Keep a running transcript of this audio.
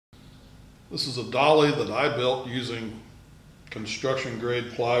This is a dolly that I built using construction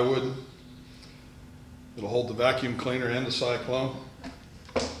grade plywood. It'll hold the vacuum cleaner and the Cyclone.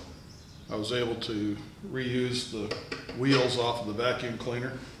 I was able to reuse the wheels off of the vacuum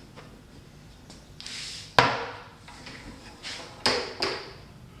cleaner.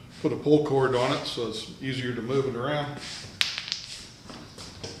 Put a pull cord on it so it's easier to move it around.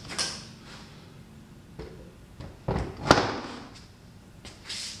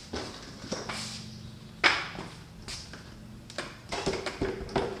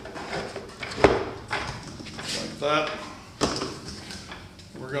 Like that.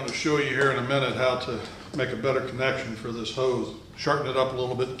 We're going to show you here in a minute how to make a better connection for this hose. Shorten it up a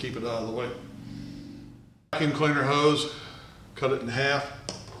little bit to keep it out of the way. Vacuum cleaner hose, cut it in half.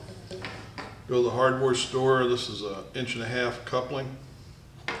 Go to the hardware store. This is an 1.5 inch coupling,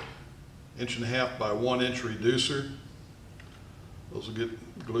 1.5 inch by 1 inch reducer. Those will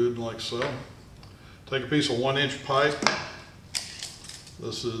get glued like so. Take a piece of 1 inch pipe.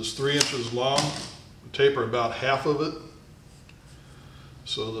 This is 3 inches long. Taper about half of it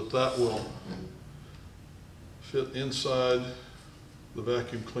so that that will fit inside the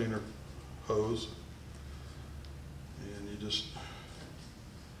vacuum cleaner hose. And you just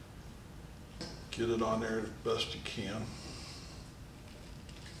get it on there as best you can,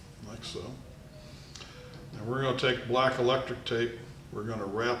 like so. Now we're going to take black electric tape, we're going to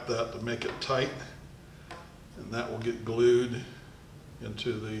wrap that to make it tight, and that will get glued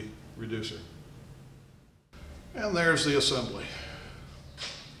into the reducer. And there's the assembly.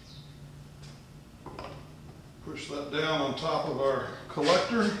 Push that down on top of our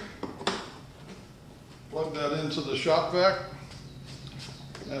collector, plug that into the Shop Vac.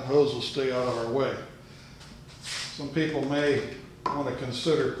 That hose will stay out of our way. Some people may want to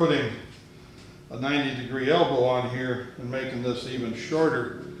consider putting a 90-degree elbow on here and making this even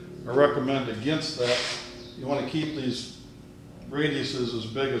shorter. I recommend against that. You want to keep these radiuses as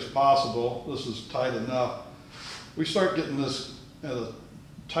big as possible. This is tight enough. We start getting this at a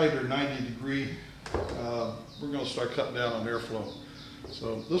tighter 90-degree, we're going to start cutting down on airflow.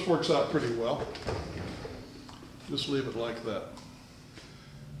 So this works out pretty well. Just leave it like that.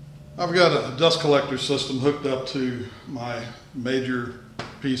 I've got a dust collector system hooked up to my major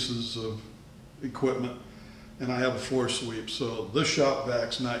pieces of equipment, and I have a floor sweep. So this Shop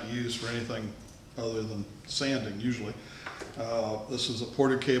Vac's not used for anything other than sanding usually. This is a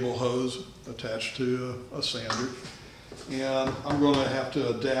porter cable hose attached to a sander, and I'm going to have to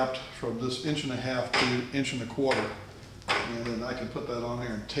adapt from this 1.5 inch to 1.25 inches, and then I can put that on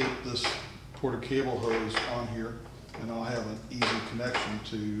here and tape this porter cable hose on here, and I'll have an easy connection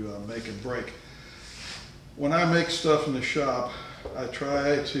to make and break. When I make stuff in the shop, I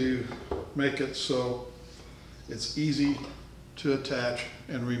try to make it so it's easy to attach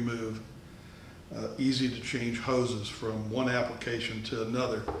and remove, easy to change hoses from one application to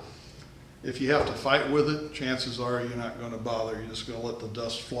another. If you have to fight with it, chances are you're not going to bother. You're just going to let the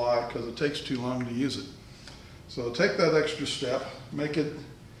dust fly because it takes too long to use it. So take that extra step, make it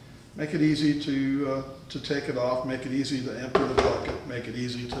easy to take it off, make it easy to empty the bucket, make it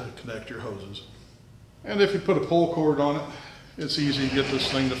easy to connect your hoses. And if you put a pull cord on it, it's easy to get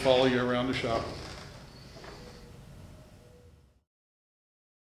this thing to follow you around the shop.